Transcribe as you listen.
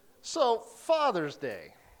So, Father's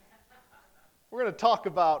Day. We're going to talk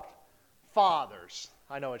about fathers.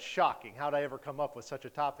 I know it's shocking. How did I ever come up with such a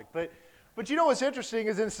topic? But you know what's interesting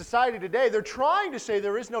is in society today, they're trying to say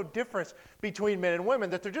there is no difference between men and women,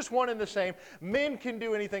 that they're just one and the same. Men can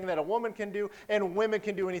do anything that a woman can do, and women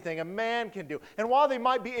can do anything a man can do. And while they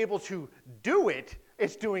might be able to do it,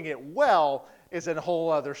 it's doing it well is a whole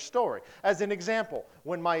other story. As an example,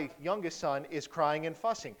 when my youngest son is crying and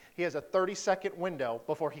fussing, he has a 30-second window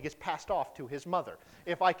before he gets passed off to his mother.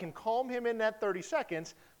 If I can calm him in that 30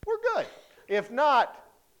 seconds, we're good. If not,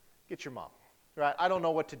 get your mom. Right? I don't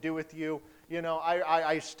know what to do with you. You know,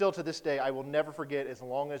 I still to this day, I will never forget as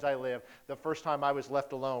long as I live, the first time I was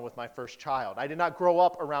left alone with my first child. I did not grow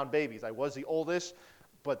up around babies. I was the oldest,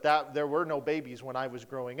 but there were no babies when I was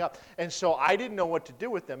growing up. And so I didn't know what to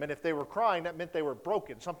do with them. And if they were crying, that meant they were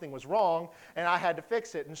broken. Something was wrong, and I had to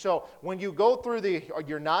fix it. And so when you go through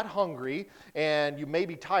you're not hungry, and you may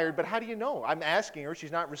be tired, but how do you know? I'm asking her.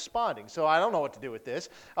 She's not responding. So I don't know what to do with this.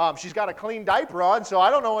 She's got a clean diaper on, so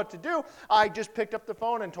I don't know what to do. I just picked up the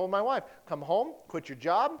phone and told my wife, come home, quit your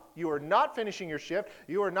job. You are not finishing your shift.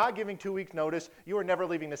 You are not giving 2 weeks notice. You are never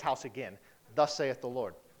leaving this house again. Thus saith the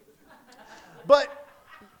Lord. But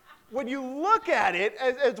when you look at it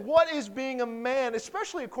as what is being a man,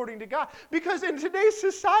 especially according to God, because in today's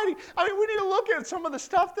society, I mean, we need to look at some of the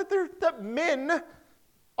stuff that men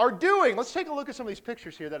are doing. Let's take a look at some of these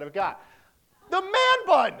pictures here that I've got. The man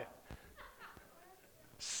bun.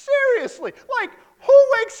 Seriously. Like, who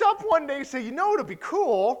wakes up one day and say, you know, it'll be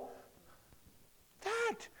cool?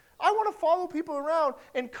 That. I want to follow people around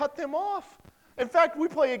and cut them off. In fact, we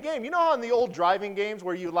play a game. You know how in the old driving games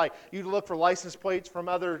where you look for license plates from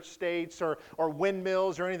other states or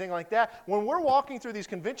windmills or anything like that? When we're walking through these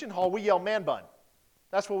convention halls, we yell man bun.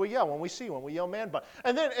 That's what we yell when we yell man bun.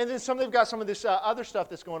 And then they've got some of this other stuff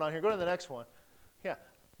that's going on here. Go to the next one. Yeah.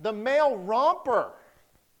 The male romper.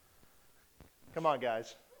 Come on,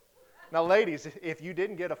 guys. Now, ladies, if you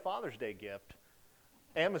didn't get a Father's Day gift,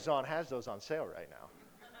 Amazon has those on sale right now.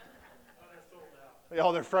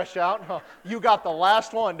 Oh, they're fresh out? Oh, you got the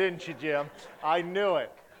last one, didn't you, Jim? I knew it.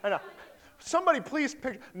 I know. Somebody please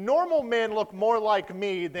picture. Normal men look more like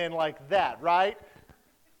me than like that, right?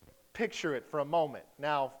 Picture it for a moment.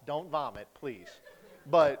 Now, don't vomit, please.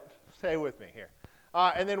 But stay with me here.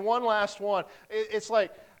 And then one last one. It's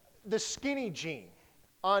like the skinny jean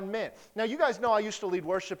on men. Now, you guys know I used to lead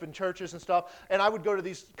worship in churches and stuff, and I would go to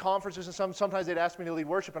these conferences, and sometimes they'd ask me to lead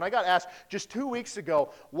worship, and I got asked just 2 weeks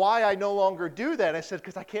ago why I no longer do that. I said,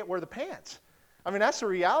 because I can't wear the pants. I mean, that's the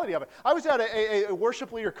reality of it. I was at a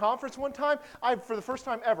worship leader conference one time. For the first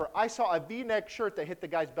time ever, I saw a V-neck shirt that hit the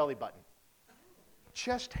guy's belly button.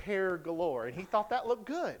 Chest hair galore, and he thought that looked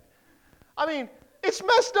good. I mean, it's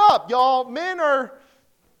messed up, y'all. Men are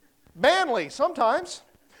manly sometimes.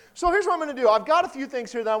 So here's what I'm going to do. I've got a few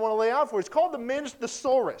things here that I want to lay out for you. It's called the men's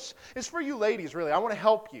thesaurus. It's for you ladies, really. I want to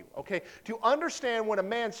help you, okay, to understand when a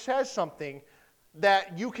man says something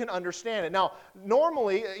that you can understand it. Now,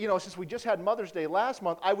 normally, since we just had Mother's Day last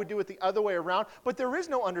month, I would do it the other way around, but there is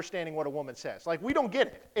no understanding what a woman says. Like, we don't get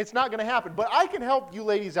it. It's not going to happen. But I can help you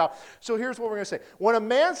ladies out. So here's what we're going to say. When a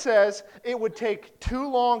man says it would take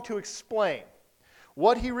too long to explain,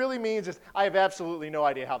 what he really means is, I have absolutely no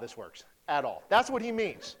idea how this works. At all. That's what he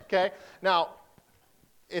means, okay? Now,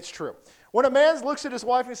 it's true. When a man looks at his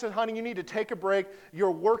wife and says, honey, you need to take a break,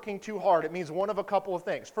 you're working too hard, it means one of a couple of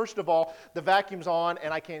things. First of all, the vacuum's on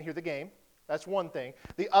and I can't hear the game. That's one thing.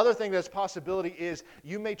 The other thing that's a possibility is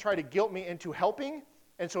you may try to guilt me into helping,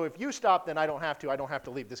 and so if you stop, then I don't have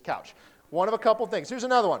to leave this couch. One of a couple of things. Here's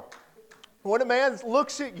another one. When a man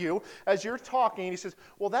looks at you as you're talking, and he says,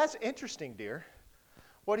 well, that's interesting, dear.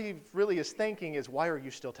 What he really is thinking is, why are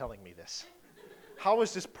you still telling me this? How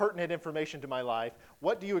is this pertinent information to my life?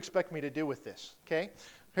 What do you expect me to do with this? Okay?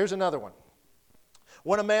 Here's another one.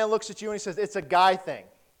 When a man looks at you and he says, it's a guy thing,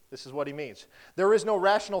 this is what he means. There is no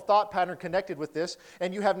rational thought pattern connected with this,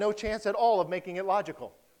 and you have no chance at all of making it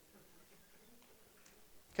logical.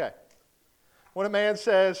 Okay. When a man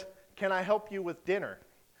says, can I help you with dinner?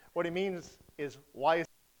 What he means is, why is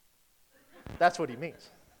that's what he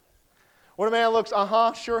means. When a man looks,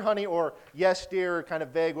 sure, honey, or yes, dear, kind of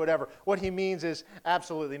vague, whatever, what he means is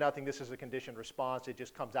absolutely nothing. This is a conditioned response. It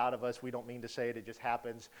just comes out of us. We don't mean to say it. It just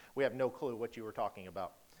happens. We have no clue what you were talking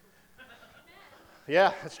about.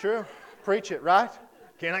 Yeah, that's true. Preach it, right?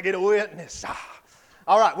 Can I get a witness?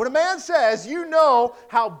 All right, when a man says, you know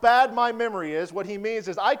how bad my memory is, what he means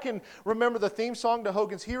is I can remember the theme song to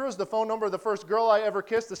Hogan's Heroes, the phone number of the first girl I ever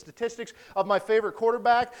kissed, the statistics of my favorite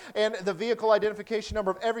quarterback, and the vehicle identification number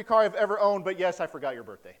of every car I've ever owned, but yes, I forgot your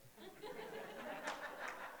birthday.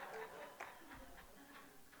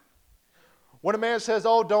 When a man says,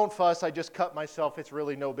 oh, don't fuss, I just cut myself, it's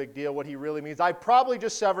really no big deal, what he really means, I probably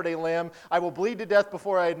just severed a limb. I will bleed to death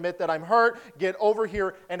before I admit that I'm hurt. Get over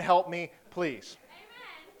here and help me, please.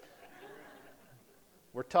 Amen.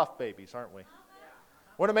 We're tough babies, aren't we?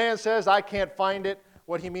 When a man says, I can't find it,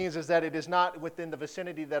 what he means is that it is not within the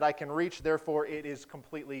vicinity that I can reach, therefore it is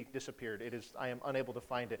completely disappeared. I am unable to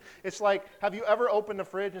find it. It's like, have you ever opened the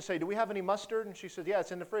fridge and say, do we have any mustard? And she says, yeah,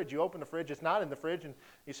 it's in the fridge. You open the fridge, it's not in the fridge, and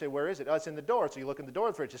you say, where is it? Oh, it's in the door. So you look in the door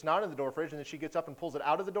of the fridge, it's not in the door of the fridge, and then she gets up and pulls it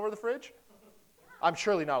out of the door of the fridge? I'm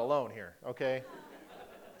surely not alone here, okay?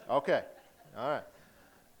 Okay, all right.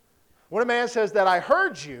 When a man says that I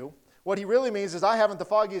heard you, what he really means is I haven't the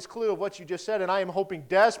foggiest clue of what you just said, and I am hoping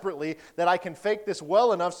desperately that I can fake this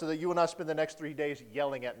well enough so that you and I spend the next 3 days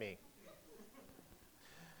yelling at me.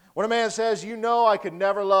 When a man says, you know I could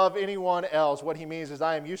never love anyone else, what he means is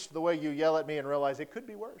I am used to the way you yell at me and realize it could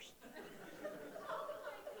be worse.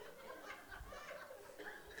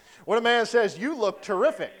 When a man says, you look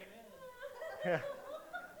terrific.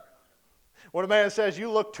 When a man says, you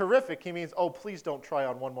look terrific, he means, oh, please don't try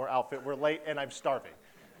on one more outfit. We're late and I'm starving.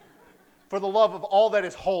 For the love of all that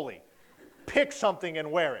is holy, pick something and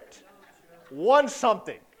wear it. One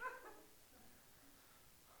something.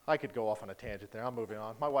 I could go off on a tangent there. I'm moving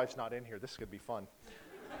on. My wife's not in here. This is going to be fun.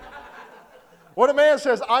 When a man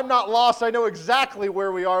says, I'm not lost, I know exactly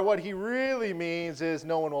where we are, what he really means is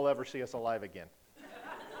no one will ever see us alive again.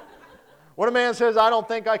 When a man says, I don't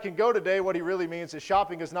think I can go today, what he really means is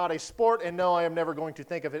shopping is not a sport, and no, I am never going to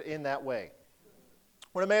think of it in that way.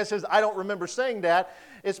 When a man says, I don't remember saying that,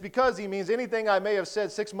 it's because he means anything I may have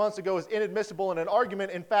said 6 months ago is inadmissible in an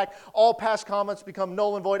argument. In fact, all past comments become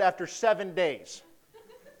null and void after 7 days.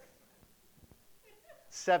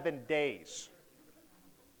 7 days.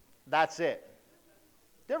 That's it.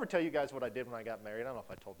 Did I ever tell you guys what I did when I got married? I don't know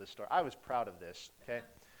if I told this story. I was proud of this, okay?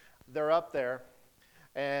 They're up there,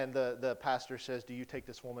 and the pastor says, do you take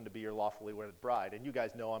this woman to be your lawfully wedded bride? And you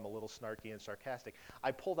guys know I'm a little snarky and sarcastic.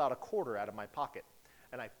 I pulled out a quarter out of my pocket.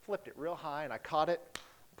 And I flipped it real high, and I caught it,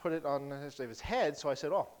 put it on his head, so I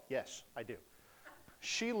said, oh, yes, I do.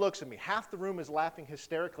 She looks at me. Half the room is laughing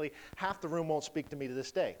hysterically. Half the room won't speak to me to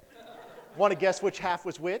this day. Want to guess which half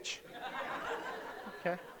was which?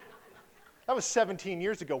 Okay. That was 17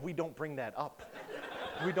 years ago. We don't bring that up.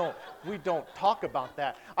 We don't talk about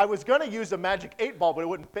that. I was going to use a magic 8-ball, but it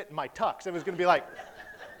wouldn't fit in my tux. It was going to be like,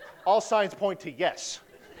 all signs point to yes.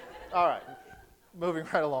 All right, moving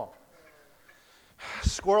right along.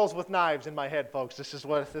 Squirrels with knives in my head, folks. This is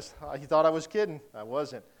what you thought I was kidding. I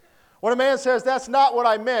wasn't. When a man says, that's not what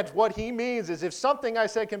I meant, what he means is if something I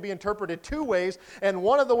said can be interpreted 2 ways, and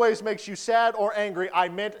one of the ways makes you sad or angry, I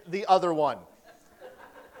meant the other one.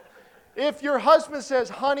 If your husband says,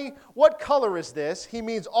 honey, what color is this? He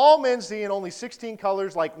means all men see in only 16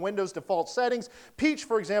 colors like Windows default settings. Peach,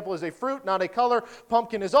 for example, is a fruit, not a color.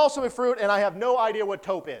 Pumpkin is also a fruit, and I have no idea what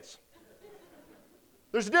taupe is.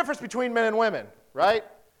 There's a difference between men and women. Right?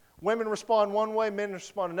 Women respond one way, men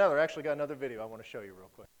respond another. I actually got another video I want to show you real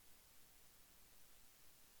quick.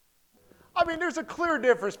 I mean, there's a clear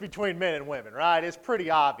difference between men and women, right? It's pretty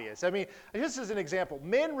obvious. I mean, just as an example,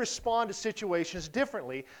 men respond to situations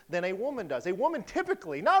differently than a woman does. A woman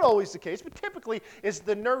typically, not always the case, but typically is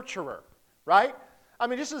the nurturer, right? I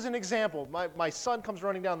mean, just as an example, my son comes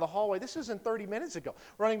running down the hallway. This isn't 30 minutes ago.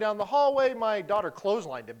 Running down the hallway, my daughter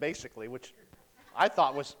clotheslined him, basically, which I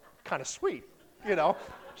thought was kind of sweet. You know,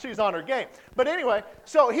 she's on her game. But anyway,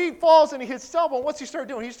 so he falls and he hits his elbow. What's he start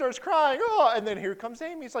doing? He starts crying. Oh, and then here comes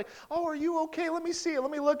Amy. He's like, oh, are you okay? Let me see it. Let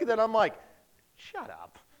me look at that. I'm like, shut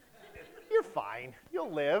up. You're fine.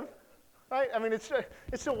 You'll live. Right? I mean, it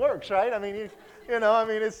still works, right? I mean,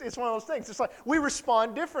 it's one of those things. It's like we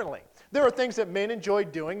respond differently. There are things that men enjoy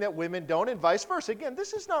doing that women don't, and vice versa. Again,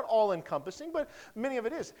 this is not all-encompassing, but many of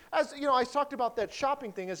it is. As you know, I talked about that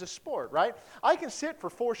shopping thing as a sport, right? I can sit for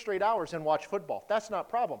 4 straight hours and watch football. That's not a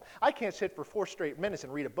problem. I can't sit for 4 straight minutes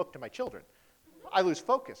and read a book to my children. I lose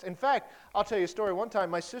focus. In fact, I'll tell you a story. One time,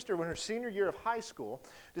 my sister, in her senior year of high school,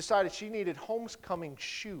 decided she needed homecoming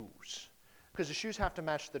shoes. Because the shoes have to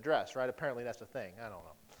match the dress, right? Apparently that's a thing. I don't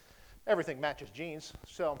know. Everything matches jeans.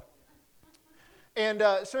 So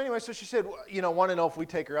anyway, so she said, want to know if we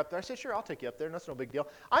take her up there. I said, sure, I'll take you up there. That's no big deal.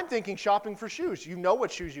 I'm thinking shopping for shoes. You know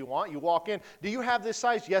what shoes you want. You walk in. Do you have this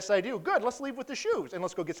size? Yes, I do. Good. Let's leave with the shoes, and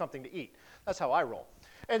let's go get something to eat. That's how I roll.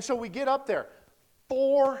 And so we get up there.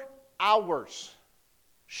 4 hours.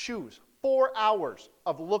 Shoes. 4 hours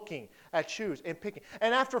of looking at shoes and picking.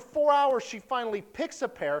 And after 4 hours, she finally picks a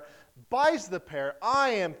pair, buys the pair. I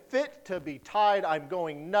am fit to be tied. I'm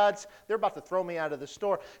going nuts. They're about to throw me out of the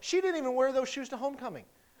store. She didn't even wear those shoes to homecoming.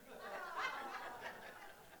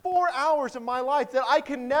 4 hours of my life that I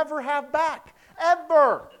can never have back,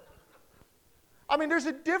 ever. I mean, there's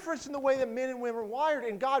a difference in the way that men and women are wired,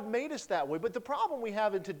 and God made us that way. But the problem we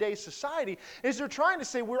have in today's society is they're trying to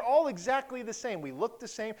say we're all exactly the same. We look the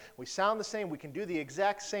same, we sound the same, we can do the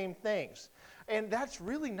exact same things. And that's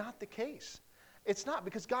really not the case. It's not,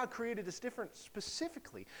 because God created us different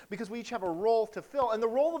specifically, because we each have a role to fill. And the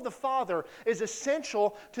role of the father is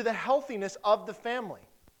essential to the healthiness of the family.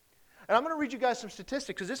 And I'm going to read you guys some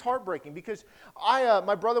statistics, because it's heartbreaking, because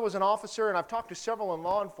my brother was an officer, and I've talked to several in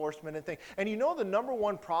law enforcement and things. And you know the number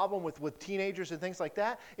one problem with teenagers and things like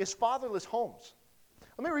that is fatherless homes.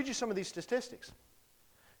 Let me read you some of these statistics.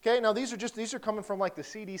 Okay, now these are coming from like the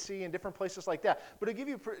CDC and different places like that. But to give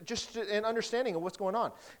you just an understanding of what's going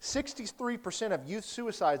on, 63% of youth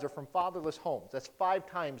suicides are from fatherless homes. That's 5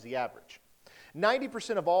 times the average.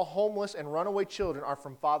 90% of all homeless and runaway children are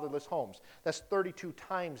from fatherless homes. That's 32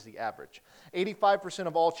 times the average. 85%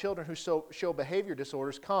 of all children who show behavior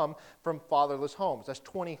disorders come from fatherless homes. That's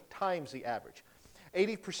 20 times the average.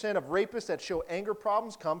 80% of rapists that show anger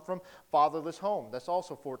problems come from fatherless homes. That's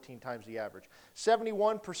also 14 times the average.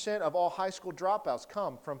 71% of all high school dropouts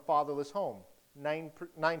come from fatherless homes. 9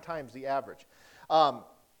 times the average.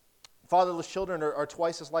 Fatherless children are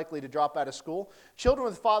twice as likely to drop out of school. Children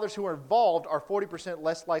with fathers who are involved are 40%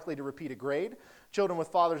 less likely to repeat a grade. Children with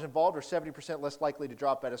fathers involved are 70% less likely to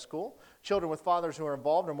drop out of school. Children with fathers who are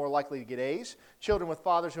involved are more likely to get A's. Children with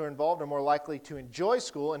fathers who are involved are more likely to enjoy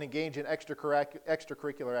school and engage in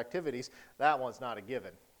extracurricular activities. That one's not a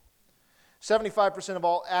given. 75% of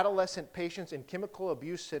all adolescent patients in chemical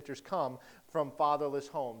abuse centers come from fatherless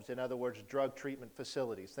homes. In other words, drug treatment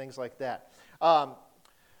facilities, things like that.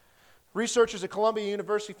 Researchers at Columbia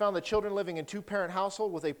University found that children living in two-parent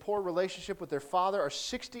households with a poor relationship with their father are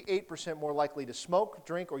 68% more likely to smoke,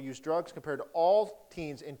 drink, or use drugs compared to all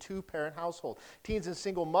teens in two-parent households. Teens in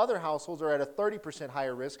single-mother households are at a 30%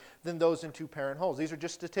 higher risk than those in two-parent homes. These are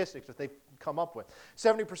just statistics that they've come up with.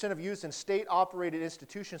 70% of youth in state-operated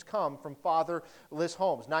institutions come from fatherless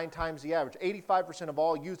homes, 9 times the average. 85% of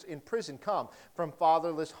all youths in prison come from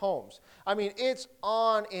fatherless homes. I mean, it's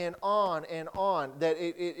on and on and on that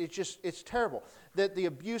it's terrible. That the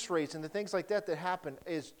abuse rates and the things like that happen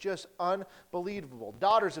is just unbelievable.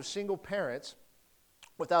 Daughters of single parents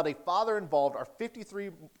without a father involved are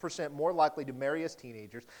 53% more likely to marry as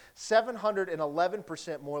teenagers,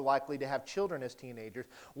 711% more likely to have children as teenagers,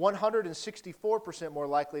 164% more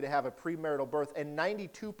likely to have a premarital birth, and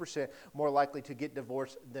 92% more likely to get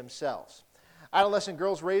divorced themselves. Adolescent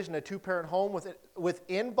girls raised in a two-parent home with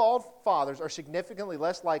involved fathers are significantly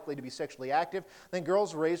less likely to be sexually active than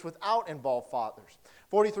girls raised without involved fathers.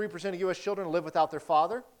 43% of U.S. children live without their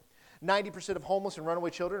father. 90% of homeless and runaway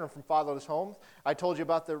children are from fatherless homes. I told you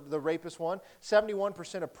about the rapist one.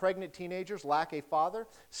 71% of pregnant teenagers lack a father.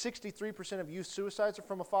 63% of youth suicides are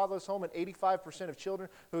from a fatherless home, and 85% of children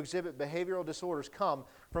who exhibit behavioral disorders come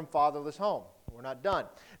from fatherless home. We're not done.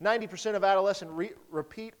 90% of adolescent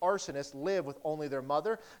repeat arsonists live with only their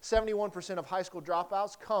mother. 71% of high school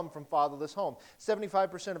dropouts come from fatherless home.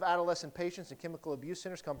 75% of adolescent patients in chemical abuse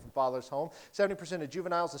centers come from fatherless home. 70% of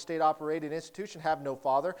juveniles in state-operated institutions have no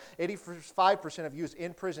father. 85% of youth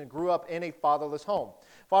in prison grew up in a fatherless home.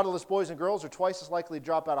 Fatherless boys and girls are twice as likely to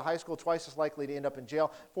drop out of high school, twice as likely to end up in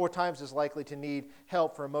jail, 4 times as likely to need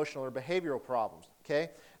help for emotional or behavioral problems.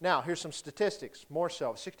 Okay? Now, here's some statistics, more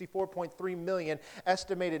so. 64.3 million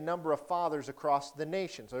estimated number of fathers across the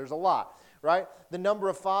nation. So there's a lot, right? The number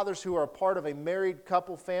of fathers who are a part of a married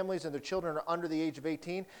couple families and their children are under the age of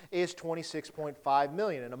 18 is 26.5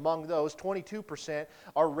 million. And among those, 22%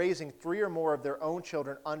 are raising 3 or more of their own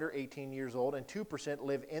children under 18 years old, and 2%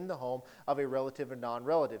 live in the home of a relative and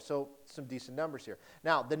non-relative. So some decent numbers here.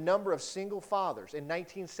 Now, the number of single fathers in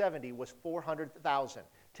 1970 was 400,000.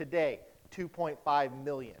 Today, 2.5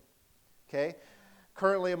 million. Okay?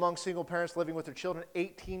 Currently, among single parents living with their children,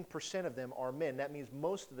 18% of them are men. That means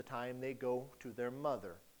most of the time they go to their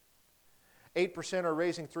mother. 8% are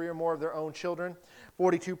raising 3 or more of their own children.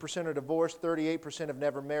 42% are divorced. 38% have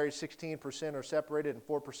never married. 16% are separated. And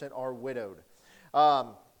 4% are widowed.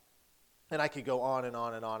 And I could go on and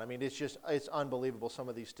on and on. I mean, it's unbelievable, some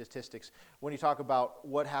of these statistics, when you talk about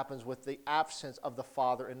what happens with the absence of the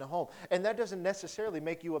father in the home. And that doesn't necessarily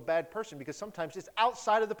make you a bad person, because sometimes it's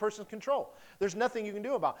outside of the person's control. There's nothing you can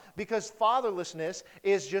do about it, because fatherlessness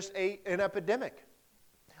is just an epidemic.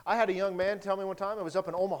 I had a young man tell me one time, I was up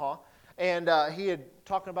in Omaha, and he had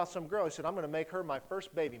talking about some girl. He said, I'm going to make her my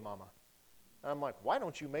first baby mama. And I'm like, why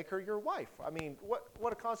don't you make her your wife? I mean,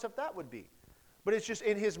 what a concept that would be. But it's just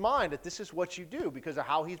in his mind that this is what you do because of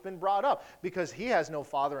how he's been brought up, because he has no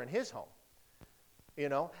father in his home.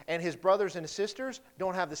 and his brothers and his sisters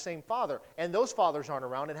don't have the same father, and those fathers aren't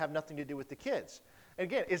around and have nothing to do with the kids. And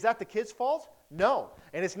again, is that the kid's fault? No.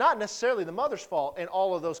 And it's not necessarily the mother's fault in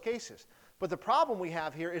all of those cases. But the problem we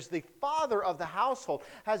have here is the father of the household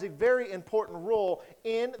has a very important role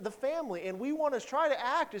in the family. And we want to try to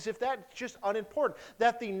act as if that's just unimportant.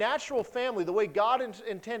 That the natural family, the way God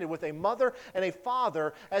intended with a mother and a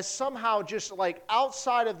father, as somehow just like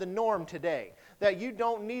outside of the norm today. That you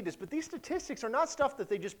don't need this. But these statistics are not stuff that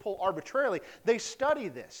they just pull arbitrarily. They study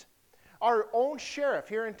this. Our own sheriff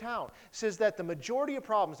here in town says that the majority of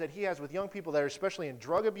problems that he has with young people that are especially in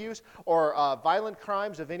drug abuse or violent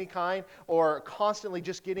crimes of any kind or constantly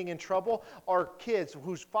just getting in trouble are kids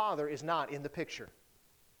whose father is not in the picture.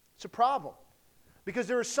 It's a problem. Because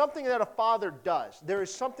there is something that a father does. There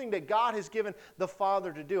is something that God has given the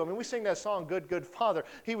father to do. I mean, we sing that song, Good, Good Father.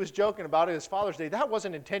 He was joking about it as Father's Day. That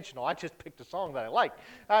wasn't intentional. I just picked a song that I liked.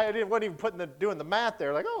 Wasn't even doing the math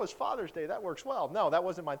there, like, oh, it's Father's Day. That works well. No, that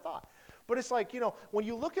wasn't my thought. But it's like, when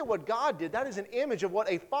you look at what God did, that is an image of what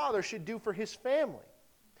a father should do for his family.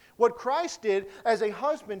 What Christ did as a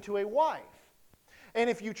husband to a wife.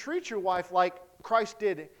 And if you treat your wife like Christ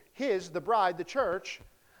did his, the bride, the church,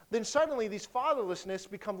 then suddenly these fatherlessness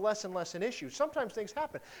become less and less an issue. Sometimes things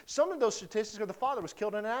happen. Some of those statistics are the father was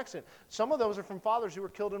killed in an accident. Some of those are from fathers who were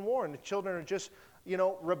killed in war, and the children are just,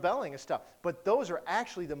 rebelling and stuff. But those are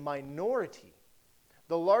actually the minority.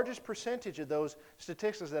 The largest percentage of those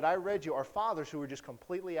statistics that I read you are fathers who are just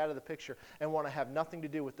completely out of the picture and want to have nothing to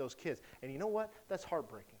do with those kids. And you know what? That's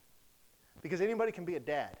heartbreaking. Because anybody can be a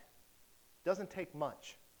dad. It doesn't take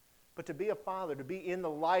much. But to be a father, to be in the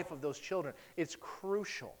life of those children, it's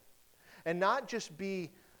crucial. And not just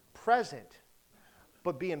be present,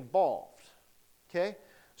 but be involved. Okay?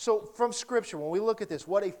 So from Scripture, when we look at this,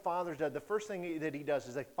 what a father does, the first thing that he does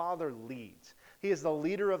is a father leads. He is the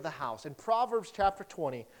leader of the house. In Proverbs chapter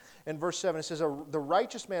 20 and verse 7, it says, the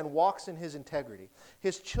righteous man walks in his integrity.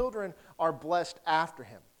 His children are blessed after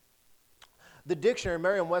him. The dictionary,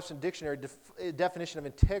 Merriam-Webster dictionary definition of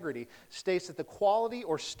integrity states that the quality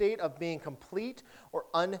or state of being complete or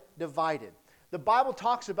undivided. The Bible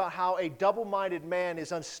talks about how a double-minded man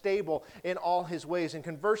is unstable in all his ways. And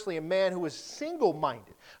conversely, a man who is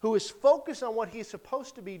single-minded, who is focused on what he's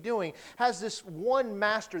supposed to be doing, has this one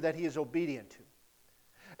master that he is obedient to.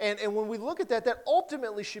 And when we look at that, that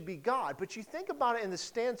ultimately should be God. But you think about it in the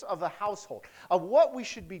stance of a household, of what we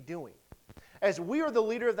should be doing. As we are the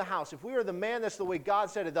leader of the house, if we are the man, that's the way God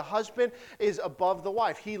said it. The husband is above the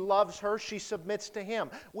wife. He loves her. She submits to him.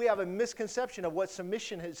 We have a misconception of what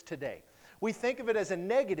submission is today. We think of it as a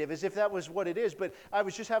negative, as if that was what it is. But I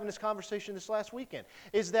was just having this conversation this last weekend,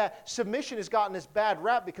 is that submission has gotten this bad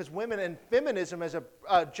rap because women and feminism has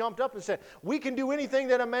jumped up and said, we can do anything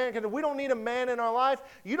that a man can do. We don't need a man in our life.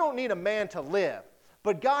 You don't need a man to live.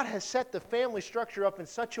 But God has set the family structure up in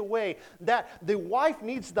such a way that the wife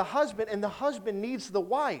needs the husband and the husband needs the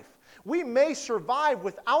wife. We may survive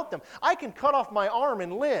without them. I can cut off my arm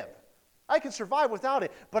and live. I can survive without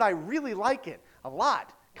it, but I really like it a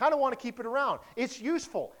lot. Kind of want to keep it around. It's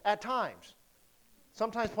useful at times.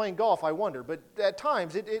 Sometimes playing golf, I wonder, but at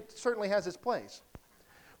times it certainly has its place.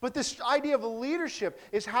 But this idea of leadership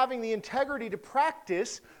is having the integrity to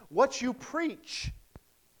practice what you preach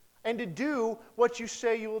and to do what you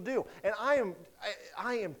say you will do. And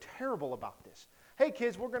I am terrible about this. Hey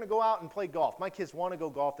kids, we're going to go out and play golf. My kids want to go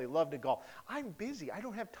golf. They love to golf. I'm busy. I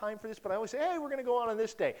don't have time for this, but I always say, hey, we're going to go out on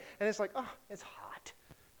this day. And it's like, oh, it's hot.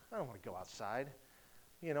 I don't want to go outside.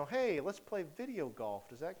 Hey, let's play video golf.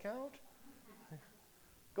 Does that count?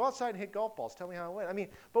 Go outside and hit golf balls. Tell me how it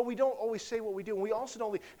went. But we don't always say what we do. And we also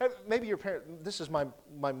don't, maybe your parent, this is my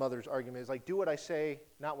mother's argument, is like, do what I say,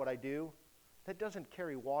 not what I do. That doesn't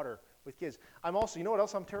carry water with kids. I'm also, you know what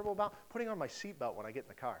else I'm terrible about? Putting on my seatbelt when I get in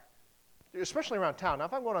the car. Especially around town. Now,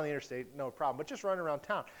 if I'm going on the interstate, no problem. But just running around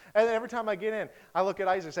town. And then every time I get in, I look at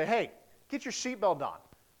Isaac and say, hey, get your seatbelt on.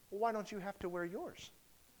 Well, why don't you have to wear yours?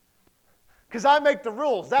 Because I make the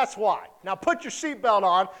rules, that's why. Now put your seatbelt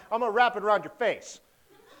on, I'm going to wrap it around your face.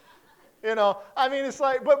 It's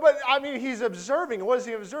like, but he's observing. What is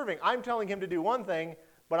he observing? I'm telling him to do one thing,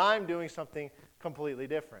 but I'm doing something completely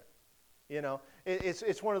different.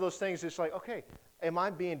 It's one of those things, it's like, okay, am I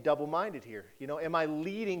being double-minded here? Am I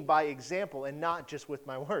leading by example and not just with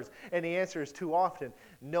my words? And the answer is too often,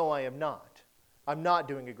 no, I am not. I'm not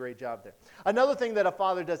doing a great job there. Another thing that a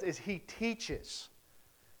father does is he teaches.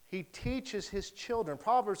 He teaches his children.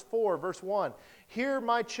 Proverbs 4, verse 1. Hear,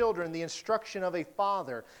 my children, the instruction of a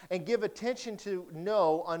father, and give attention to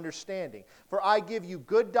know understanding. For I give you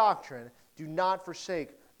good doctrine. Do not forsake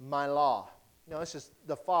my law. Now, this is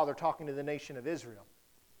the father talking to the nation of Israel.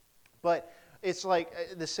 But It's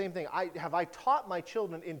like the same thing. Have I taught my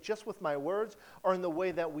children in just with my words or in the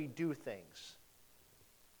way that we do things?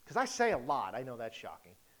 Because I say a lot. I know that's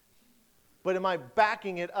shocking. But am I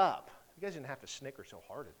backing it up? You guys didn't have to snicker so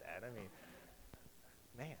hard at that. I mean,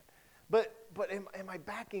 man. But am I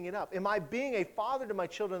backing it up? Am I being a father to my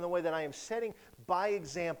children in the way that I am setting by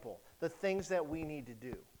example the things that we need to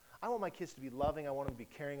do? I want my kids to be loving. I want them to be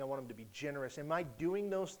caring. I want them to be generous. Am I doing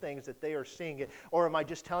those things that they are seeing it? Or am I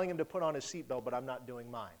just telling him to put on his seatbelt, but I'm not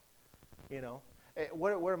doing mine? You know?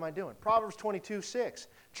 What am I doing? Proverbs 22:6.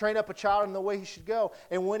 Train up a child in the way he should go,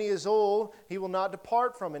 and when he is old, he will not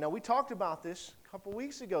depart from it. Now, we talked about this a couple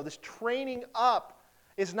weeks ago. This training up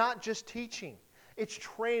is not just teaching. It's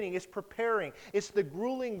training, it's preparing. It's the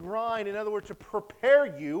grueling grind, in other words, to prepare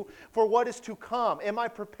you for what is to come. Am I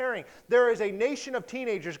preparing? There is a nation of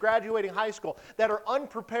teenagers graduating high school that are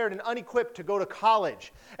unprepared and unequipped to go to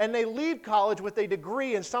college. And they leave college with a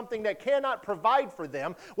degree in something that cannot provide for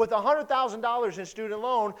them with $100,000 in student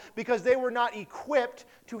loan because they were not equipped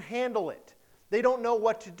to handle it. They don't know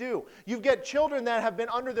what to do. You get children that have been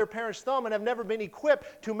under their parents' thumb and have never been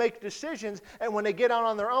equipped to make decisions, and when they get out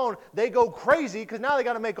on their own, they go crazy because now they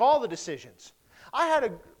got to make all the decisions. I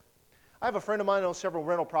have a friend of mine who owns several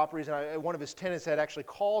rental properties, and one of his tenants had actually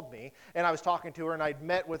called me, and I was talking to her, and I'd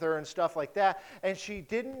met with her and stuff like that, and she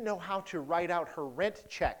didn't know how to write out her rent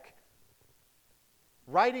check.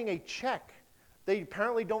 Writing a check. They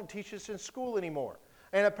apparently don't teach this in school anymore,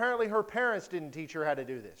 and apparently her parents didn't teach her how to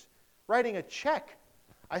do this. Writing a check.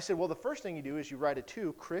 I said, well, the first thing you do is you write it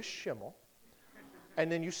to Chris Schimmel,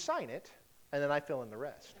 and then you sign it, and then I fill in the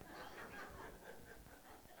rest.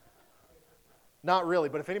 Not really,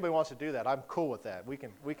 but if anybody wants to do that, I'm cool with that. We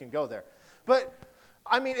can go there. But,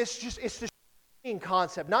 I mean, it's the training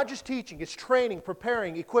concept, not just teaching. It's training,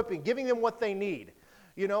 preparing, equipping, giving them what they need.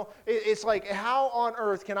 You know, it's like, how on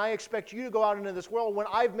earth can I expect you to go out into this world when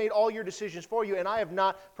I've made all your decisions for you and I have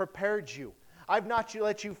not prepared you? I've not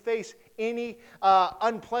let you face any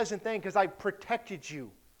unpleasant thing because I've protected you.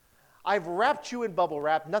 I've wrapped you in bubble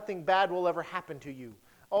wrap. Nothing bad will ever happen to you.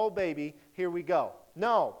 Oh, baby, here we go.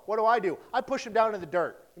 No, what do? I push them down in the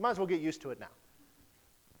dirt. You might as well get used to it now.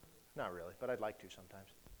 Not really, but I'd like to sometimes.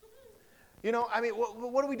 You know, I mean,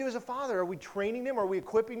 what do we do as a father? Are we training them? Are we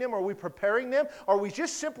equipping them? Are we preparing them? Or are we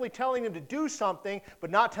just simply telling them to do something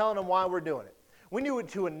but not telling them why we're doing it? We need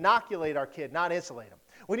to inoculate our kid, not insulate them.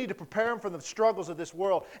 We need to prepare them for the struggles of this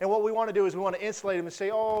world. And what we want to do is we want to insulate them and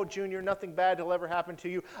say, oh, Junior, nothing bad will ever happen to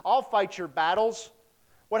you. I'll fight your battles.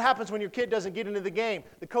 What happens when your kid doesn't get into the game?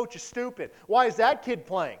 The coach is stupid. Why is that kid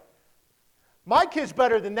playing? My kid's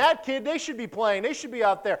better than that kid. They should be playing. They should be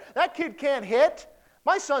out there. That kid can't hit.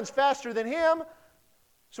 My son's faster than him.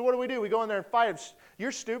 So what do? We go in there and fight him.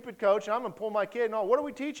 You're stupid, coach, and I'm going to pull my kid. No, what are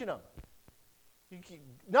we teaching them?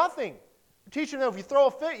 Nothing. We're teaching them if you throw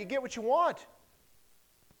a fit, you get what you want.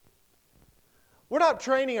 We're not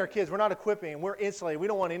training our kids. We're not equipping. We're insulating. We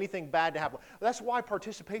don't want anything bad to happen. That's why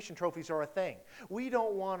participation trophies are a thing. We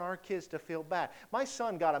don't want our kids to feel bad. My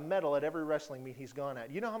son got a medal at every wrestling meet he's gone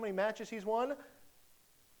at. You know how many matches he's won? 0.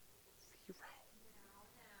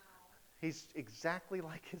 He's exactly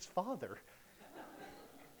like his father.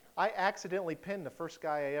 I accidentally pinned the first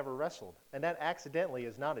guy I ever wrestled. And that accidentally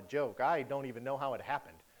is not a joke. I don't even know how it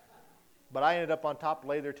happened. But I ended up on top,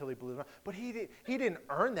 lay there till he blew it. But he didn't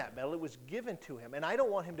earn that medal. It was given to him. And I don't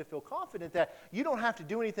want him to feel confident that you don't have to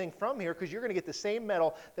do anything from here because you're going to get the same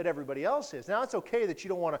medal that everybody else is. Now, it's okay that you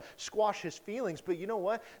don't want to squash his feelings, but you know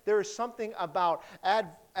what? There is something about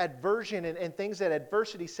adversion and things that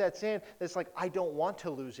adversity sets in that's like, I don't want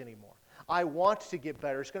to lose anymore. I want to get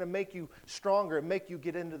better. It's going to make you stronger and make you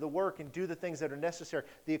get into the work and do the things that are necessary,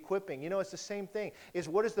 the equipping. You know, it's the same thing.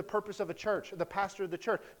 What is the purpose of a church, the pastor of the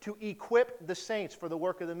church? To equip the saints for the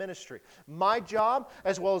work of the ministry. My job,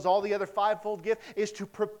 as well as all the other fivefold gift, is to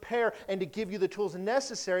prepare and to give you the tools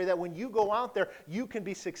necessary that when you go out there, you can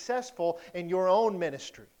be successful in your own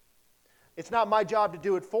ministry. It's not my job to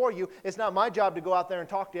do it for you. It's not my job to go out there and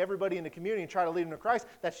talk to everybody in the community and try to lead them to Christ.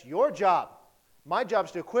 That's your job. My job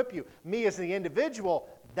is to equip you. Me as the individual,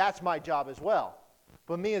 that's my job as well.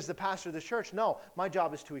 But me as the pastor of the church, no. My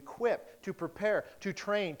job is to equip, to prepare, to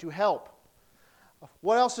train, to help.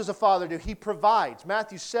 What else does a father do? He provides.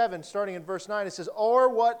 Matthew 7, starting in verse 9, it says, or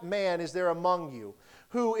what man is there among you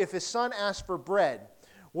who, if his son asks for bread,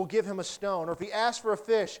 will give him a stone? Or if he asks for a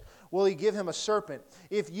fish, will he give him a serpent?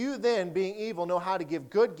 If you then, being evil, know how to give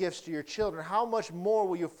good gifts to your children, how much more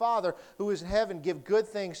will your Father who is in heaven give good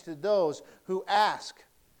things to those who ask?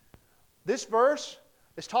 This verse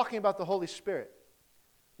is talking about the Holy Spirit.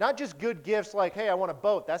 Not just good gifts like, hey, I want a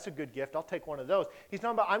boat. That's a good gift. I'll take one of those. He's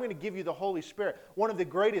talking about, I'm going to give you the Holy Spirit, one of the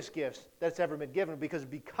greatest gifts that's ever been given,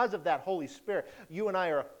 because of that Holy Spirit, you and I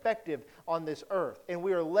are effective on this earth, and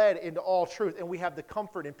we are led into all truth, and we have the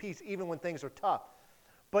comfort and peace even when things are tough.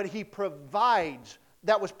 But he provides,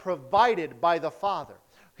 that was provided by the Father.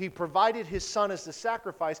 He provided his Son as the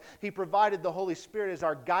sacrifice. He provided the Holy Spirit as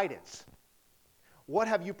our guidance. What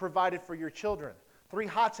have you provided for your children? 3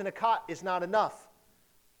 hots and a cot is not enough.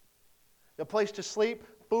 A place to sleep,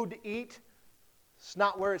 food to eat, it's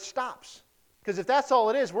not where it stops. Because if that's all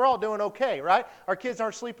it is, we're all doing okay, right? Our kids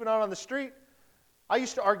aren't sleeping out on the street. I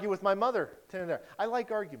used to argue with my mother. I like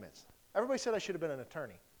arguments. Everybody said I should have been an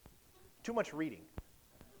attorney. Too much reading.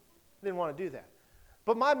 Didn't want to do that.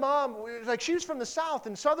 But my mom, she was from the South,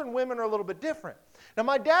 and Southern women are a little bit different. Now,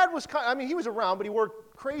 my dad was, he was around, but he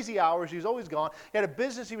worked crazy hours. He was always gone. He had a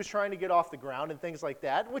business he was trying to get off the ground and things like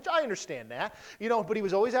that, which I understand that. But he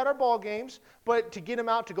was always at our ball games. But to get him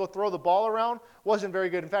out to go throw the ball around wasn't very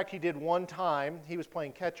good. In fact, he did one time. He was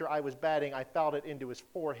playing catcher. I was batting. I fouled it into his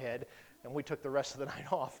forehead, and we took the rest of the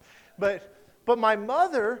night off. But my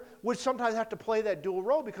mother would sometimes have to play that dual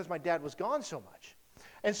role because my dad was gone so much.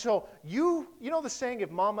 And so you know the saying,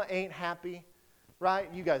 if mama ain't happy, right?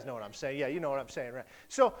 You guys know what I'm saying. Yeah, you know what I'm saying, right?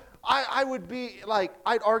 So I would be like,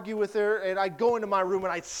 I'd argue with her, and I'd go into my room,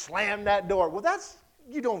 and I'd slam that door. Well,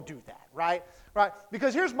 you don't do that, right? Right?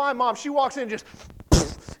 Because here's my mom. She walks in and just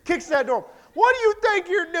kicks that door. What do you think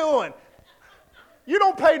you're doing? You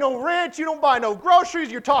don't pay no rent. You don't buy no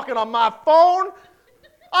groceries. You're talking on my phone.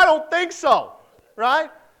 I don't think so,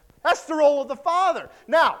 right? That's the role of the father.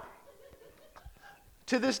 Now,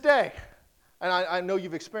 to this day, and I know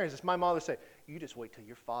you've experienced this, my mother would say, you just wait till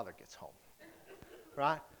your father gets home,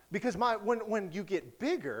 right? Because when you get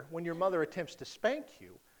bigger, when your mother attempts to spank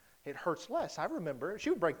you, it hurts less. I remember she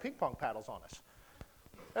would break ping pong paddles on us.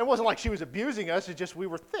 And it wasn't like she was abusing us, it's just we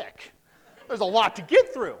were thick. There's a lot to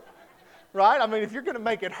get through, right? I mean, if you're going to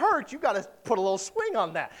make it hurt, you got to put a little swing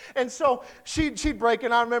on that. And so she'd break,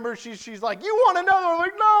 and I remember she's like, you want another? I'm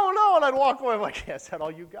like, no. And I'd walk away. I'm like, yeah, is that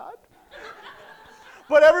all you got?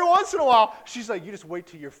 But every once in a while, she's like, you just wait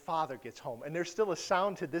till your father gets home. And there's still a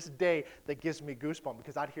sound to this day that gives me goosebumps,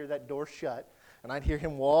 because I'd hear that door shut, and I'd hear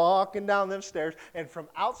him walking down them stairs, and from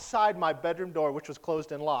outside my bedroom door, which was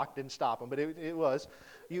closed and locked, didn't stop him, but it was,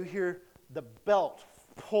 you hear the belt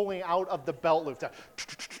pulling out of the belt loop.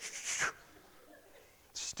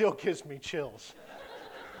 Still gives me chills.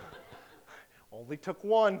 Only took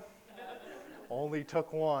one. Only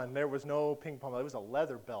took one. There was no ping pong. It was a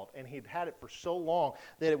leather belt, and he'd had it for so long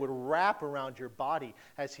that it would wrap around your body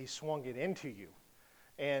as he swung it into you.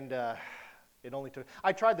 And it only took...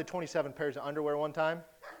 I tried the 27 pairs of underwear one time.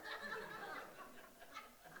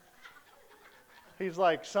 He's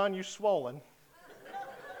like, son, you swollen.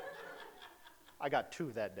 I got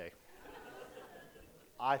 2 that day.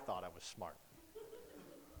 I thought I was smart.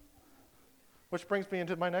 Which brings me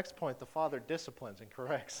into my next point. The father disciplines and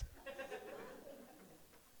corrects.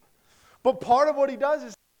 But part of what he does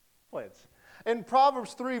is disciplines. In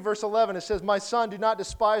Proverbs 3, verse 11, it says, my son, do not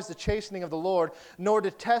despise the chastening of the Lord, nor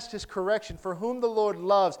detest his correction. For whom the Lord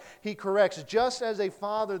loves, he corrects, just as a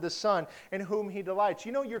father the son, in whom he delights.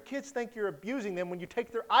 You know, your kids think you're abusing them when you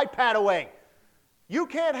take their iPad away. You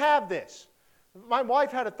can't have this. My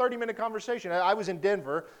wife had a 30-minute conversation. I was in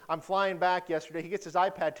Denver. I'm flying back yesterday. He gets his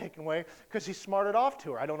iPad taken away because he smarted off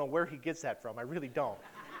to her. I don't know where he gets that from. I really don't.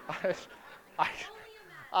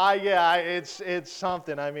 Yeah, it's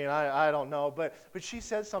something. I mean, I don't know. But she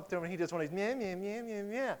said something to him, and he just went, meh, meh, meh, meh,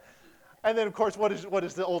 meh. And then, of course, what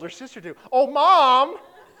does the older sister do? Oh, Mom!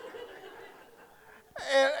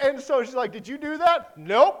 and so she's like, did you do that?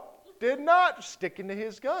 Nope. Did not. Sticking to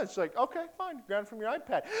his guns. It's like, okay, fine. Grab it from your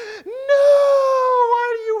iPad. No!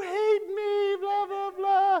 Why do you hate me? Blah, blah,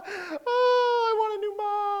 blah. Oh, I want a new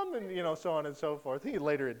mom. And, so on and so forth. He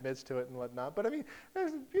later admits to it and whatnot. But, I mean,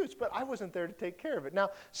 there's abuse. But I wasn't there to take care of it. Now,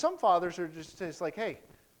 some fathers are just like, hey,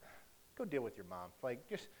 go deal with your mom. Like,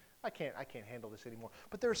 just, I can't handle this anymore.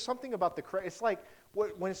 But there's something about it's like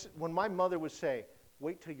when my mother would say,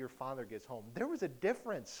 wait till your father gets home. There was a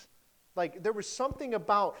difference. Like, there was something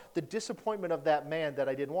about the disappointment of that man that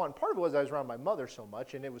I didn't want. And part of it was I was around my mother so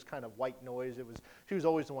much, and it was kind of white noise. She was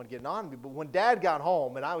always the one getting on me. But when Dad got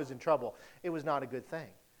home and I was in trouble, it was not a good thing.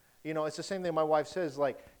 It's the same thing my wife says,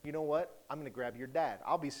 like, you know what? I'm going to grab your dad.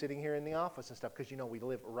 I'll be sitting here in the office and stuff because, we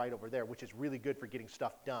live right over there, which is really good for getting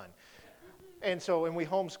stuff done. And we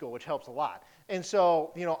homeschool, which helps a lot. And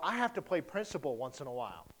so, I have to play principal once in a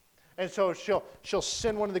while. And so she'll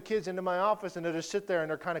send one of the kids into my office, and they'll just sit there, and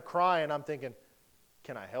they're kind of crying. I'm thinking,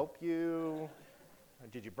 can I help you?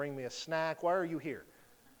 Did you bring me a snack? Why are you here?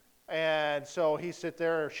 And so he sits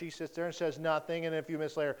there, or she sits there and says nothing. And then a few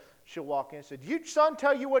minutes later, she'll walk in and say, "Did your son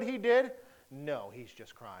tell you what he did?" "No, he's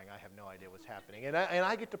just crying. I have no idea what's happening." And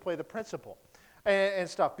I get to play the principal and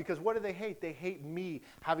stuff. Because what do they hate? They hate me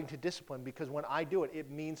having to discipline, because when I do it, it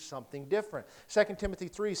means something different. 2 Timothy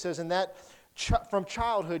 3 says, "In that from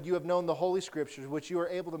childhood you have known the Holy Scriptures, which you are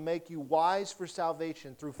able to make you wise for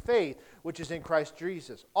salvation through faith, which is in Christ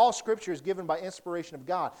Jesus. All Scripture is given by inspiration of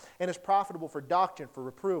God and is profitable for doctrine, for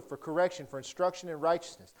reproof, for correction, for instruction in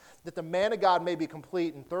righteousness, that the man of God may be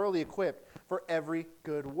complete and thoroughly equipped for every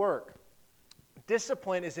good work."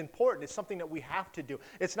 Discipline is important. It's something that we have to do.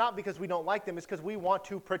 It's not because we don't like them. It's because we want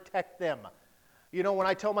to protect them. You know, when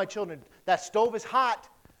I tell my children, "That stove is hot,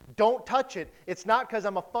 don't touch it," it's not because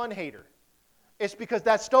I'm a fun hater. It's because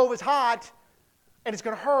that stove is hot and it's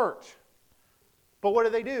going to hurt. But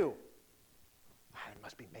what do? "I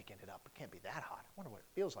must be making it up. It can't be that hot. I wonder what it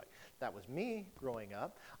feels like." That was me growing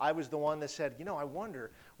up. I was the one that said, "I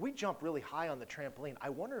wonder, we jump really high on the trampoline. I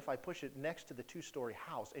wonder if I push it next to the 2-story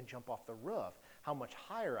house and jump off the roof, how much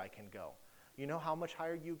higher I can go." You know how much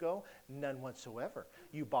higher you go? None whatsoever.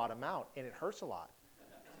 You bottom out, and it hurts a lot.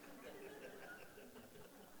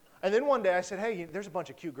 And then one day I said, "Hey, there's a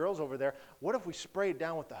bunch of cute girls over there. What if we spray it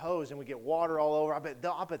down with the hose and we get water all over? I bet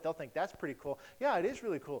they'll think that's pretty cool." Yeah, it is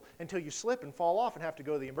really cool, until you slip and fall off and have to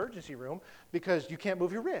go to the emergency room because you can't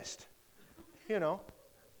move your wrist.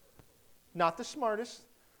 Not the smartest,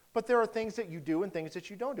 but there are things that you do and things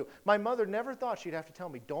that you don't do. My mother never thought she'd have to tell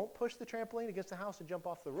me, "Don't push the trampoline against the house and jump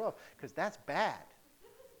off the roof, because that's bad.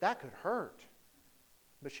 That could hurt."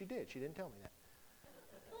 But she did. She didn't tell me that.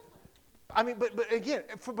 I mean, but again,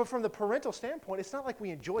 but from the parental standpoint, it's not like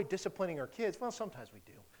we enjoy disciplining our kids. Well, sometimes we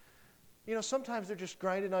do. Sometimes they're just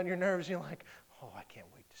grinding on your nerves. You're like, "Oh, I can't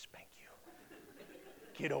wait to spank you.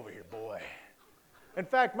 Get over here, boy." In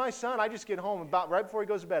fact, my son, I just get home about right before he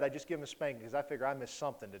goes to bed, I just give him a spanking because I figure I missed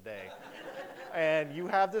something today. And you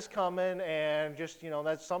have this coming, and just,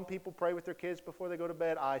 that some people pray with their kids before they go to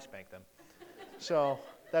bed. I spank them. So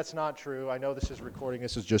that's not true. I know this is recording.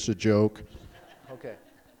 This is just a joke. Okay.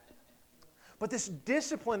 But this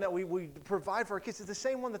discipline that we provide for our kids is the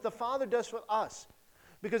same one that the Father does for us.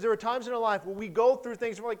 Because there are times in our life where we go through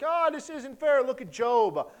things and we're like, "Oh, this isn't fair. Look at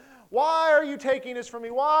Job. Why are you taking this from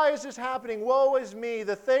me? Why is this happening? Woe is me.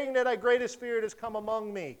 The thing that I greatest feared has come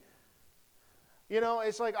among me."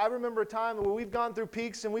 It's like I remember a time where we've gone through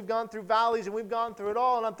peaks and we've gone through valleys and we've gone through it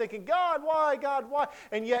all. And I'm thinking, "God, why? God, why?"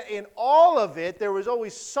 And yet in all of it, there was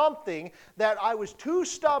always something that I was too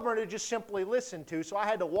stubborn to just simply listen to. So I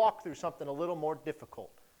had to walk through something a little more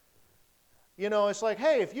difficult. It's like,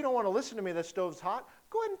 "Hey, if you don't want to listen to me, that stove's hot,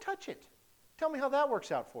 go ahead and touch it. Tell me how that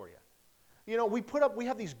works out for you." We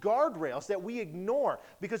have these guardrails that we ignore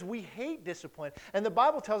because we hate discipline. And the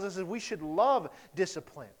Bible tells us that we should love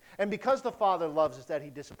discipline. And because the Father loves us that He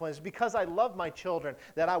disciplines, because I love my children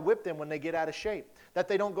that I whip them when they get out of shape, that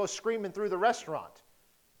they don't go screaming through the restaurant.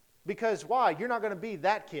 Because why? You're not going to be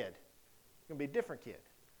that kid. You're going to be a different kid.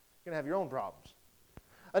 You're going to have your own problems.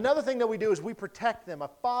 Another thing that we do is we protect them. A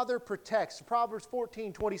father protects. Proverbs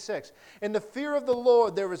 14:26. "In the fear of the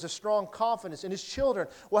Lord there is a strong confidence, and His children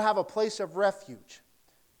will have a place of refuge."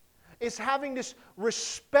 It's having this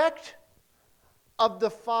respect of the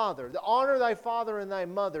Father. The honor thy father and thy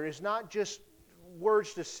mother is not just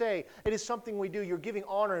words to say. It is something we do. You're giving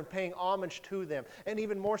honor and paying homage to them. And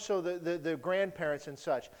even more so the grandparents and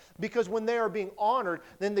such. Because when they are being honored,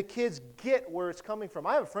 then the kids get where it's coming from.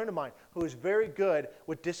 I have a friend of mine who is very good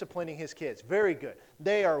with disciplining his kids. Very good.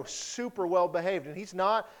 They are super well behaved. And he's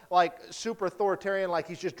not like super authoritarian, like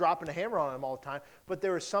he's just dropping a hammer on them all the time. But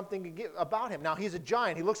there is something about him. Now, he's a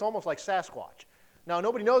giant. He looks almost like Sasquatch. Now,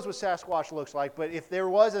 nobody knows what Sasquatch looks like, but if there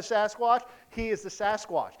was a Sasquatch, he is the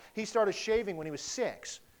Sasquatch. He started shaving when he was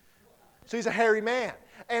 6. So he's a hairy man.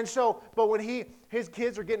 And so, but when his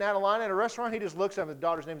kids are getting out of line at a restaurant, he just looks at them. His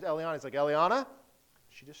daughter's name is Eliana. He's like, "Eliana?"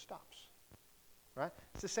 She just stops. Right?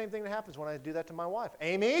 It's the same thing that happens when I do that to my wife.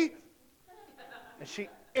 "Amy?" And she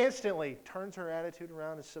instantly turns her attitude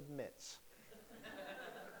around and submits.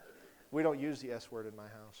 We don't use the S word in my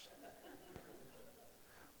house.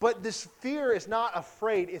 But this fear is not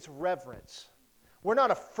afraid, it's reverence. We're not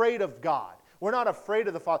afraid of God. We're not afraid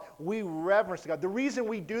of the Father. We reverence God. The reason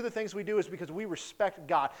we do the things we do is because we respect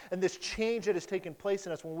God. And this change that has taken place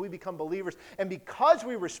in us when we become believers. And because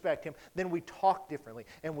we respect Him, then we talk differently.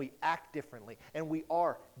 And we act differently. And we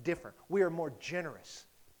are different. We are more generous.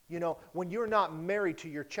 When you're not married to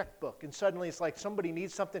your checkbook and suddenly it's like somebody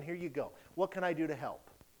needs something, here you go. What can I do to help?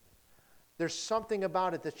 There's something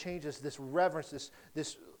about it that changes this reverence,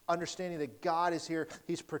 this understanding that God is here.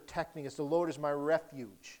 He's protecting us. The Lord is my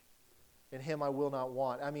refuge. In him I will not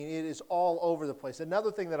want. I mean, it is all over the place.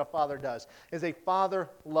 Another thing that a father does is a father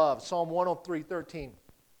loves. Psalm 103:13.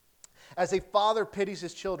 As a father pities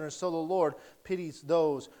his children, so the Lord pities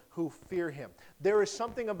those who fear him. There is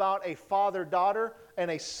something about a father-daughter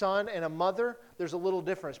and a son and a mother. There's a little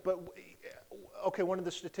difference. But, okay, one of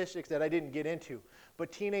the statistics that I didn't get into,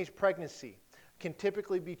 but teenage pregnancy can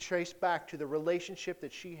typically be traced back to the relationship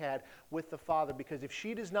that she had with the father, because if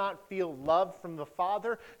she does not feel love from the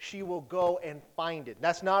father, she will go and find it.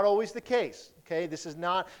 That's not always the case, okay? This is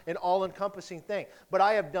not an all-encompassing thing. But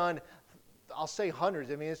I have done, I'll say hundreds,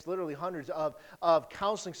 I mean it's literally hundreds of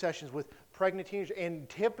counseling sessions with pregnant teenagers, and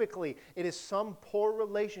typically it is some poor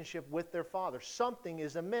relationship with their father. Something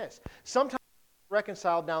is amiss. Sometimes it's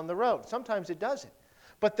reconciled down the road. Sometimes it doesn't.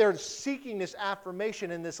 But they're seeking this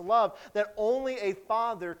affirmation and this love that only a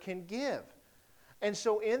father can give. And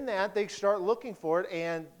so in that, they start looking for it,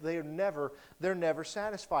 and they're never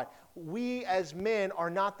satisfied. We as men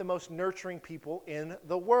are not the most nurturing people in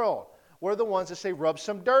the world. We're the ones that say, rub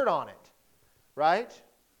some dirt on it, right?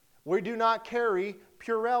 We do not carry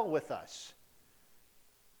Purell with us.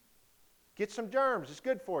 Get some germs, it's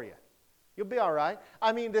good for you. You'll be all right.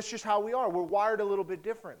 I mean, that's just how we are. We're wired a little bit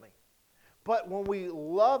differently. But when we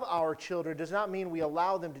love our children, it does not mean we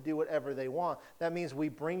allow them to do whatever they want. That means we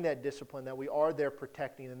bring that discipline, that we are there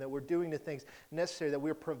protecting them, that we're doing the things necessary, that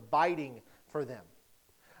we're providing for them.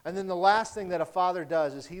 And then the last thing that a father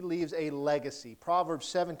does is he leaves a legacy. Proverbs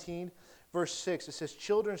 17, verse 6, it says,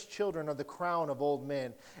 children's children are the crown of old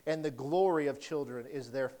men, and the glory of children is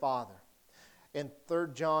their father. In 3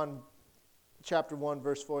 John chapter 1,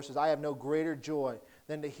 verse 4 says, I have no greater joy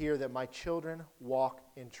than to hear that my children walk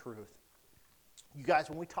in truth. You guys,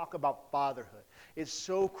 when we talk about fatherhood, it's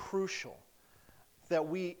so crucial that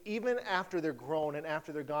we, even after they're grown and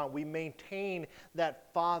after they're gone, we maintain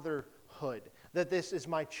that fatherhood. That this is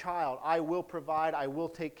my child. I will provide, I will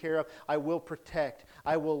take care of, I will protect.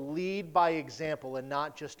 I will lead by example and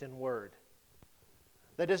not just in word.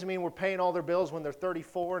 That doesn't mean we're paying all their bills when they're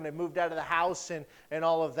 34 and they moved out of the house and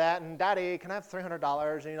all of that. And Daddy, can I have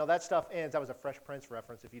 $300? And that stuff ends. That was a Fresh Prince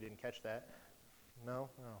reference if you didn't catch that. No?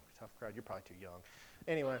 Oh, tough crowd. You're probably too young.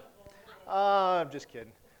 Anyway, I'm just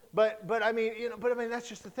kidding. But I mean, that's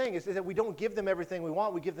just the thing, is that we don't give them everything we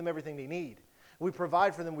want. We give them everything they need. We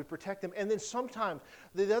provide for them. We protect them. And then sometimes,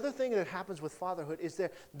 the other thing that happens with fatherhood is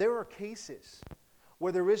that there are cases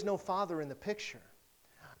where there is no father in the picture.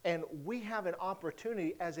 And we have an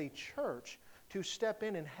opportunity as a church to step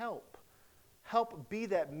in and help be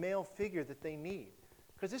that male figure that they need.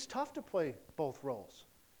 Because it's tough to play both roles.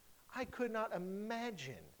 I could not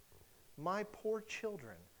imagine my poor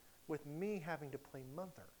children with me having to play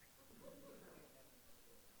mother.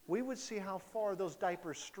 We would see how far those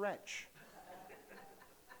diapers stretch.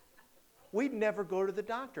 We'd never go to the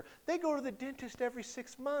doctor. They go to the dentist every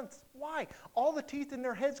 6 months. Why? All the teeth in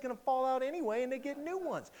their head's going to fall out anyway, and they get new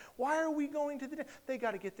ones. Why are we going to the dentist? They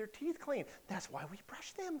got to get their teeth cleaned. That's why we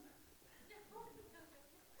brush them.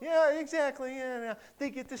 Yeah, exactly. Yeah. They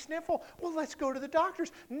get the sniffle. Well, let's go to the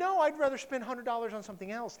doctors. No, I'd rather spend $100 on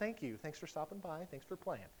something else. Thank you. Thanks for stopping by. Thanks for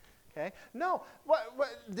playing. Okay? No,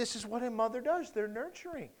 this is what a mother does. They're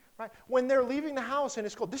nurturing. Right? When they're leaving the house and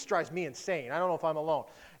it's cold, this drives me insane. I don't know if I'm alone.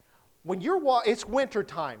 When it's winter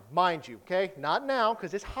time, mind you, okay? Not now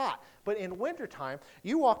because it's hot. But in wintertime,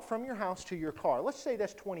 you walk from your house to your car. Let's say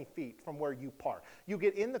that's 20 feet from where you park. You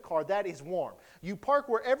get in the car, that is warm. You park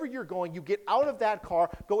wherever you're going, you get out of that car,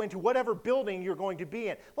 go into whatever building you're going to be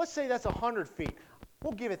in. Let's say that's 100 feet.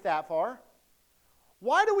 We'll give it that far.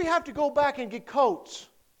 Why do we have to go back and get coats?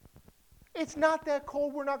 It's not that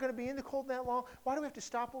cold. We're not going to be in the cold that long. Why do we have to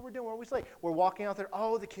stop what we're doing? We're always late. We're walking out there.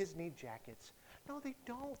 Oh, the kids need jackets. No, they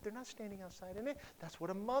don't. They're not standing outside in it. That's what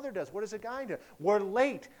a mother does. What does a guy do? We're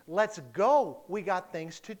late. Let's go. We got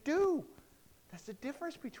things to do. That's the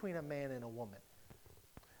difference between a man and a woman.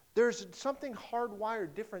 There's something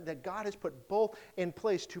hardwired different that God has put both in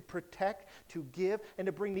place to protect, to give, and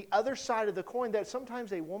to bring the other side of the coin that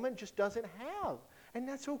sometimes a woman just doesn't have. And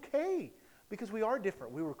that's okay. Because we are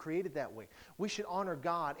different. We were created that way. We should honor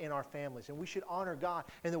God in our families. And we should honor God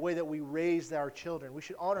in the way that we raise our children. We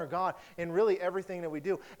should honor God in really everything that we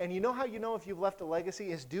do. And you know how you know if you've left a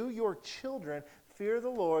legacy? Is do your children fear the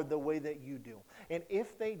Lord the way that you do? And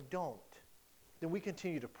if they don't, then we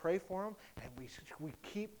continue to pray for them. And we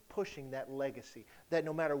keep pushing that legacy. That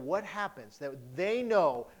no matter what happens, that they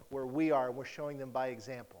know where we are. And we're showing them by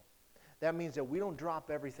example. That means that we don't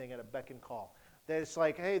drop everything at a beck and call. That it's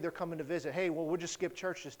like, hey, they're coming to visit. Hey, well, we'll just skip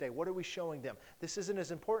church this day. What are we showing them? This isn't as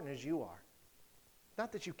important as you are.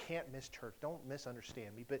 Not that you can't miss church. Don't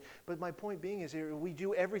misunderstand me. But my point being is we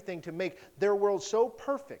do everything to make their world so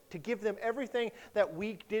perfect, to give them everything that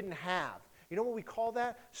we didn't have. You know what we call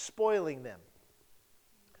that? Spoiling them.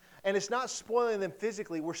 And it's not spoiling them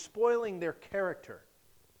physically. We're spoiling their character.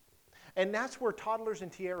 And that's where Toddlers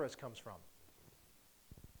and Tiaras comes from.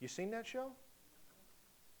 You seen that show?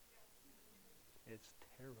 It's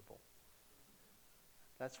terrible.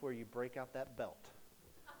 That's where you break out that belt.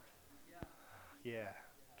 Yeah.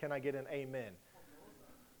 Can I get an amen?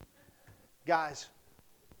 Guys,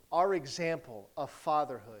 our example of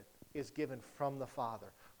fatherhood is given from the Father,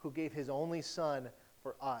 who gave His only Son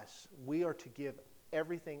for us. We are to give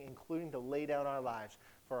everything, including to lay down our lives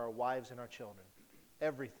for our wives and our children.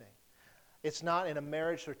 Everything. It's not in a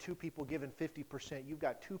marriage where two people giving 50%. You've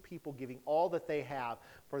got two people giving all that they have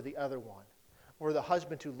for the other one. Or the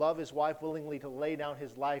husband to love his wife willingly, to lay down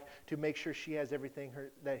his life to make sure she has everything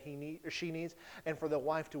that she needs, and for the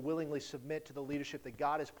wife to willingly submit to the leadership that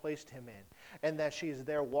God has placed him in, and that she is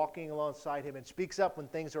there walking alongside him and speaks up when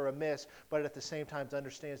things are amiss, but at the same time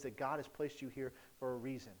understands that God has placed you here for a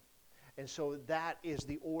reason. And so that is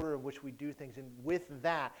the order in which we do things. And with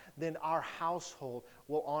that, then our household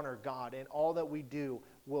will honor God. And all that we do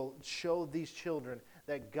will show these children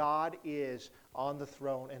that God is on the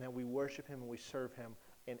throne and that we worship Him and we serve Him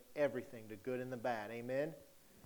in everything, the good and the bad. Amen?